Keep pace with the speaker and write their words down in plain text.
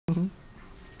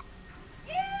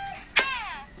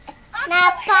Now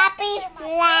Poppy's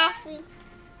laughing.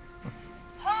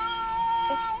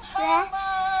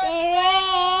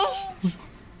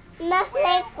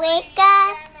 Snowflake, wake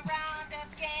up.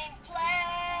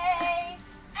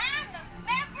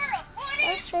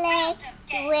 Snowflake,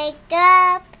 wake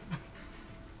up.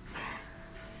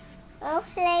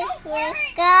 Snowflake,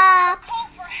 wake up.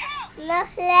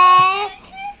 Snowflake,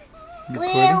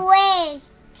 we're awake.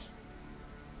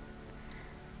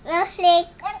 Snowflake,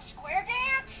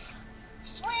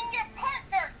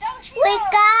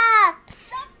 wake up.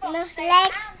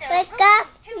 Snowflake, wake up.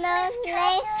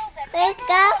 Snowflake, wake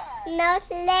up.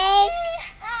 Snowflake.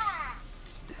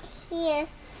 Here.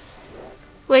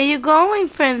 Where you going,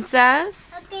 princess?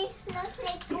 Okay,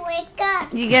 Snowflake, wake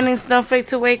up. You getting Snowflake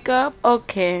to wake up?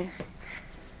 Okay.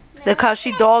 Look how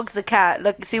she dogs the cat.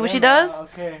 Look, see what she does?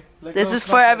 Okay. This is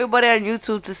for everybody on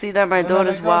YouTube to see that my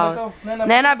daughter's wild.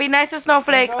 Nana, be nice to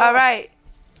Snowflake. All right.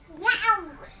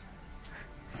 Yow.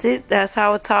 See, that's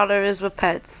how a toddler is with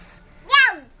pets.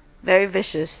 Yow. Very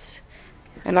vicious.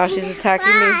 And now she's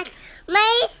attacking me.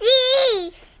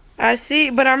 Macy. I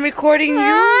see, but I'm recording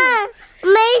you.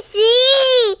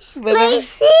 Macy. But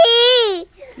Macy.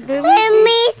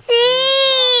 Macy.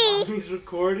 Mommy's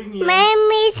recording you.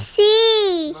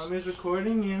 Macy. Mommy's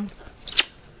recording you.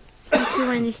 What you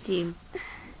want to see?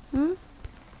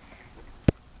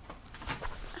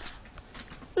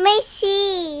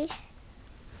 Macy.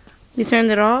 You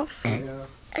turned it off? Yeah.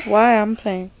 Why? I'm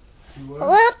playing.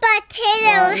 What potato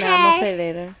No, I'm gonna head? play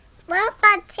later. What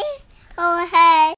potato head?